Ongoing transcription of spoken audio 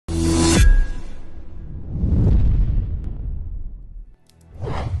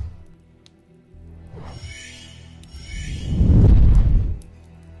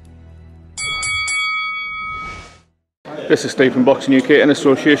This is Steve from Boxing UK in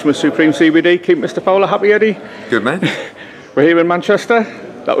association with Supreme CBD. Keep Mr Fowler happy, Eddie. Good man. We're here in Manchester.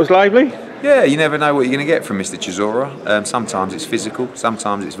 That was lively. Yeah, you never know what you're going to get from Mr Chisora. Sometimes it's physical,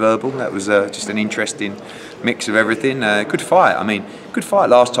 sometimes it's verbal. That was just an interesting mix of everything. Good fight. I mean, good fight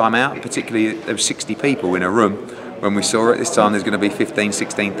last time out, particularly there were 60 people in a room when we saw it. This time there's going to be 15,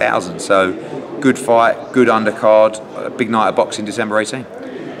 16,000. So good fight, good undercard, a big night of boxing December 18.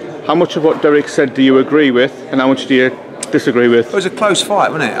 How much of what Derek said do you agree with, and how much do you disagree with? It was a close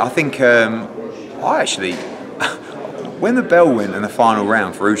fight, wasn't it? I think when the bell went in the final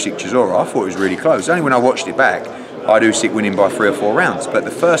round for Usyk Chisora, I thought it was really close. Only when I watched it back, I had Usyk winning by 3 or 4 rounds. But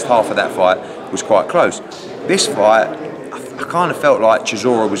the first half of that fight was quite close. This fight, I kind of felt like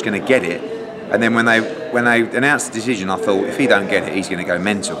Chisora was going to get it. And then when they announced the decision, I thought, if he don't get it, he's going to go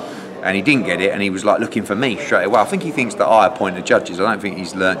mental. And he didn't get it, and he was like looking for me straight away. I think he thinks that I appoint the judges. I don't think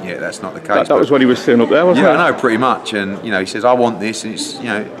he's learnt yet. That's not the case. That was what he was saying up there, wasn't it? Yeah, I know, pretty much. And he says, I want this, and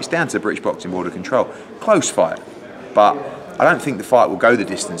it's down to the British Boxing Board of Control. Close fight, but I don't think the fight will go the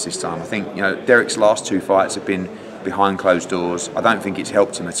distance this time. I think Derek's last 2 fights have been behind closed doors. I don't think it's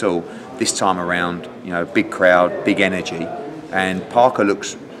helped him at all this time around. Big crowd, big energy, and Parker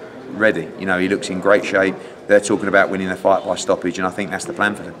looks ready. He looks in great shape. They're talking about winning the fight by stoppage, and I think that's the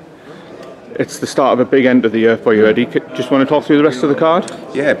plan for them. It's the start of a big end of the year for you, Eddie. Just want to talk through the rest of the card?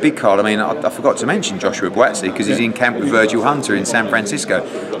 Yeah, big card. I mean, I forgot to mention Joshua Buatsi because he's in camp with Virgil Hunter in San Francisco.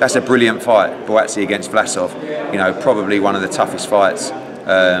 That's a brilliant fight, Buatsi against Vlasov. Probably one of the toughest fights.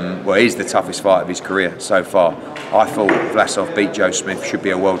 Well, he's the toughest fight of his career so far. I thought Vlasov beat Joe Smith, should be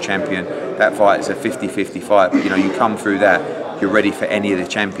a world champion. That fight is a 50-50 fight, but you come through that, you're ready for any of the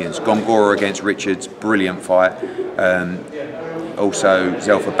champions. Gongora against Richards, brilliant fight. Also,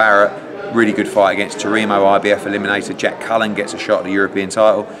 Zelfa Barrett. Really good fight against Tarimo, IBF eliminator. Jack Cullen gets a shot at the European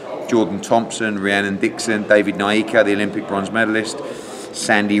title. Jordan Thompson, Rhiannon Dixon, David Naika, the Olympic bronze medalist.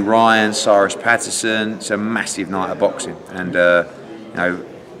 Sandy Ryan, Cyrus Patterson. It's a massive night of boxing, and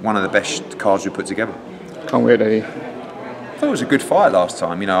one of the best cards we put together. Can't wait, Eddie. I thought it was a good fight last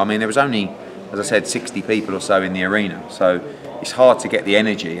time. I mean, there was only, as I said, 60 people or so in the arena, so it's hard to get the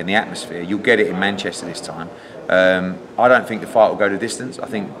energy and the atmosphere. You'll get it in Manchester this time. I don't think the fight will go the distance. I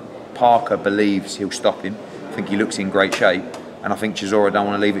think Parker believes he'll stop him. I think he looks in great shape, and I think Chisora don't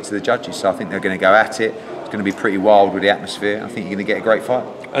want to leave it to the judges, so I think they're going to go at it. It's going to be pretty wild with the atmosphere. I think you're going to get a great fight.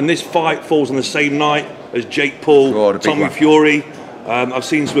 And this fight falls on the same night as Jake Paul, Tommy Fury. I've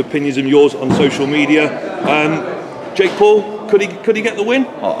seen some opinions of yours on social media. Jake Paul, could he get the win?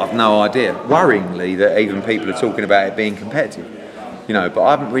 I've no idea. Worryingly, that even people are talking about it being competitive. But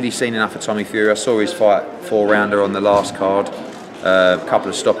I haven't really seen enough of Tommy Fury. I saw his fight 4-rounder on the last card. A couple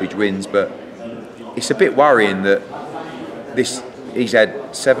of stoppage wins, but it's a bit worrying that he's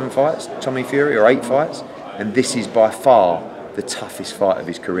had 7 fights, Tommy Fury, or 8 fights, and this is by far the toughest fight of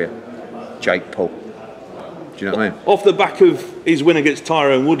his career, Jake Paul. Do you know what I mean? Off the back of his win against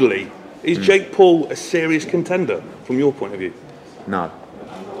Tyrone Woodley, is Jake Paul a serious contender from your point of view? No,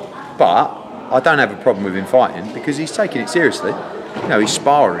 but I don't have a problem with him fighting because he's taking it seriously. He's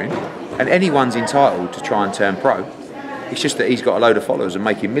sparring, and anyone's entitled to try and turn pro. It's just that he's got a load of followers and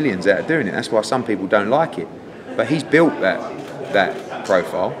making millions out of doing it. That's why some people don't like it. But he's built that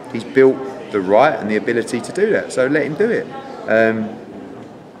profile. He's built the right and the ability to do that. So let him do it.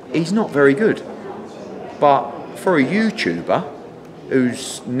 He's not very good. But for a YouTuber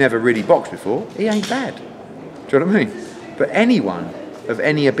who's never really boxed before, he ain't bad. Do you know what I mean? But anyone of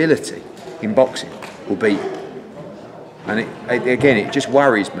any ability in boxing will beat him. And again, it just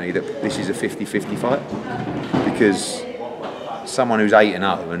worries me that this is a 50-50 fight, because someone who's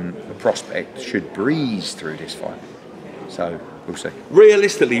 8-0 and a prospect should breeze through this fight. So we'll see.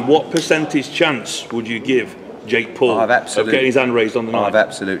 Realistically, what percentage chance would you give Jake Paul of getting his hand raised on the night? I've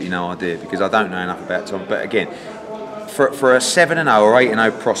absolutely no idea, because I don't know enough about Tom. But again, for a 7-0 or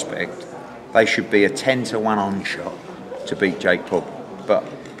 8-0 prospect, they should be a 10-1 on shot to beat Jake Paul. But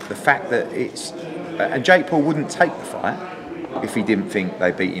the fact that and Jake Paul wouldn't take the fight if he didn't think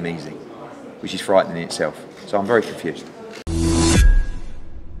they beat him easy, which is frightening in itself. So I'm very confused.